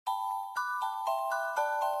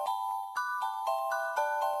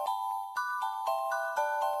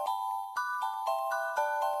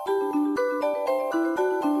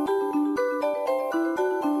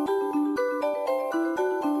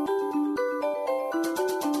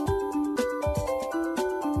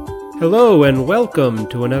Hello and welcome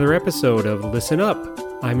to another episode of Listen Up.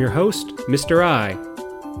 I'm your host, Mr. I.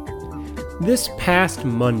 This past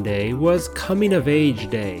Monday was Coming of Age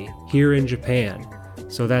Day here in Japan,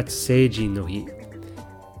 so that's Seiji no Hi.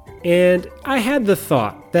 And I had the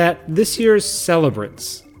thought that this year's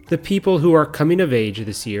celebrants, the people who are coming of age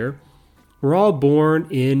this year, were all born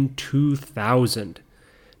in 2000.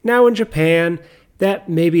 Now in Japan, that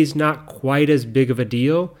maybe is not quite as big of a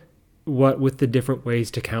deal, what with the different ways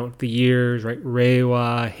to count the years, right?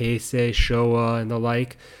 Reiwa, Heisei, Showa, and the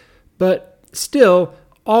like. But still,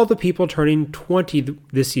 all the people turning 20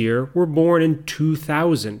 this year were born in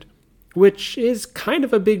 2000, which is kind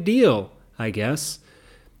of a big deal, I guess.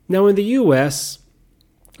 Now in the US,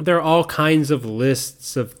 there are all kinds of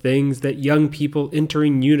lists of things that young people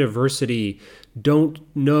entering university don't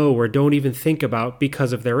know or don't even think about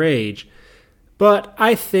because of their age. But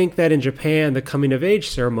I think that in Japan, the coming of age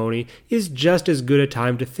ceremony is just as good a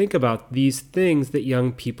time to think about these things that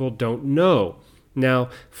young people don't know. Now,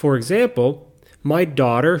 for example, my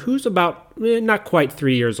daughter, who's about not quite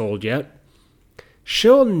 3 years old yet,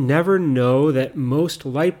 she'll never know that most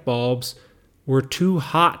light bulbs were too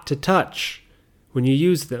hot to touch when you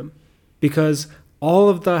use them, because all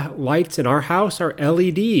of the lights in our house are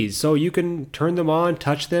LEDs, so you can turn them on,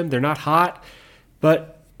 touch them, they're not hot.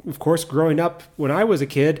 But of course, growing up when I was a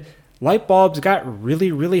kid, light bulbs got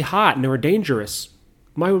really, really hot and they were dangerous.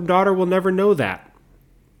 My daughter will never know that.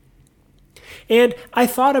 And I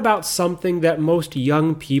thought about something that most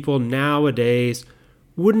young people nowadays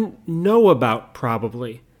wouldn't know about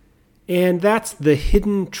probably, and that's the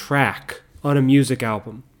hidden track on a music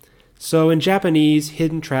album. So in Japanese,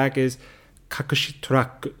 hidden track is kakushi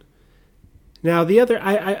track. Now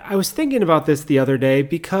I was thinking about this the other day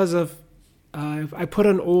because of I put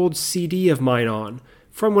an old CD of mine on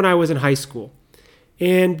from when I was in high school.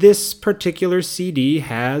 And this particular CD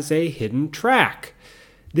has a hidden track.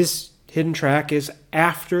 This hidden track is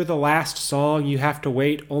after the last song. You have to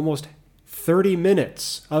wait almost 30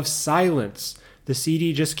 minutes of silence. The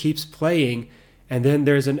CD just keeps playing, and then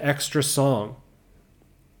there's an extra song.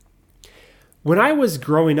 When I was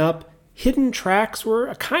growing up, hidden tracks were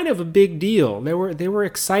a kind of a big deal. They were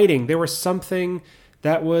exciting. They were something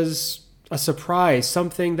that was a surprise,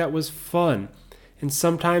 something that was fun. And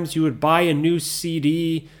sometimes you would buy a new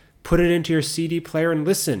CD, put it into your CD player and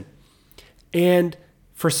listen. And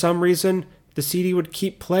for some reason, the CD would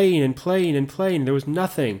keep playing and playing and playing. There was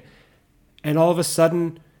nothing. And all of a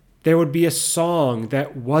sudden, there would be a song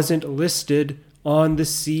that wasn't listed on the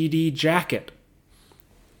CD jacket.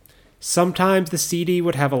 Sometimes the CD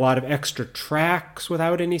would have a lot of extra tracks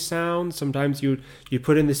without any sound. Sometimes you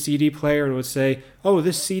put in the CD player and it would say, oh,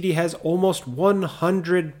 this CD has almost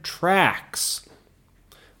 100 tracks.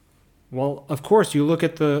 Well, of course, you look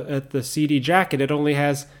at the CD jacket, it only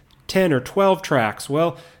has 10 or 12 tracks.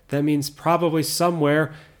 Well, that means probably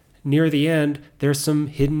somewhere near the end, there's some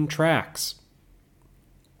hidden tracks.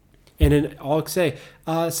 And I'll say,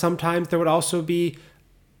 sometimes there would also be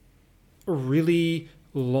a really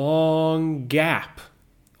long gap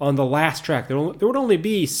on the last track. There would only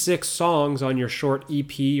be 6 songs on your short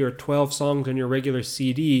EP or 12 songs on your regular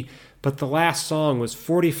CD, but the last song was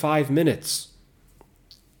 45 minutes.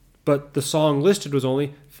 But the song listed was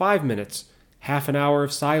only 5 minutes, half an hour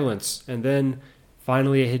of silence, and then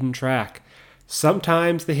finally a hidden track.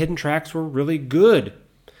 Sometimes the hidden tracks were really good.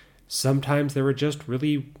 Sometimes they were just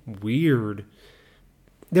really weird.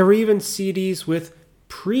 There were even CDs with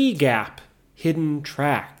pre-gap hidden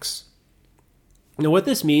tracks. Now what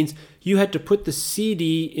this means, you had to put the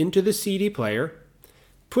CD into the CD player,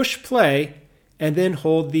 push play, and then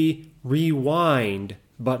hold the rewind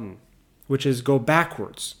button, which is go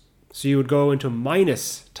backwards. So you would go into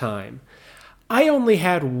minus time. I only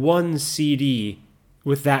had one CD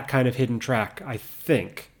with that kind of hidden track, I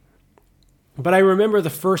think. But I remember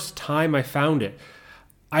the first time I found it,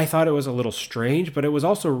 I thought it was a little strange, but it was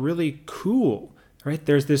also really cool. Right?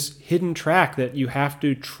 There's this hidden track that you have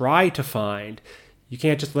to try to find. You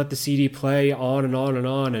can't just let the CD play on and on and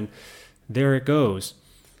on, and there it goes.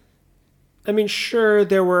 I mean, sure,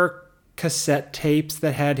 there were cassette tapes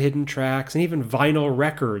that had hidden tracks, and even vinyl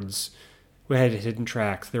records had hidden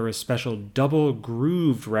tracks. There were special double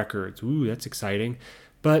grooved records. Ooh, that's exciting.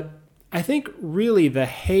 But I think really the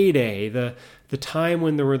heyday, the time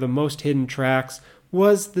when there were the most hidden tracks,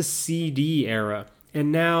 was the CD era.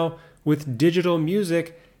 And now, with digital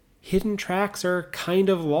music, hidden tracks are kind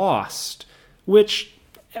of lost, which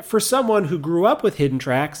for someone who grew up with hidden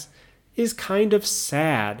tracks is kind of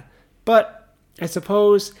sad. But I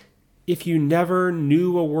suppose if you never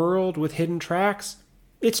knew a world with hidden tracks,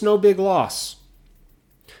 it's no big loss.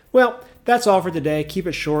 Well, That's all for today. Keep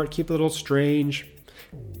it short, keep it a little strange.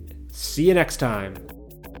 See you next time.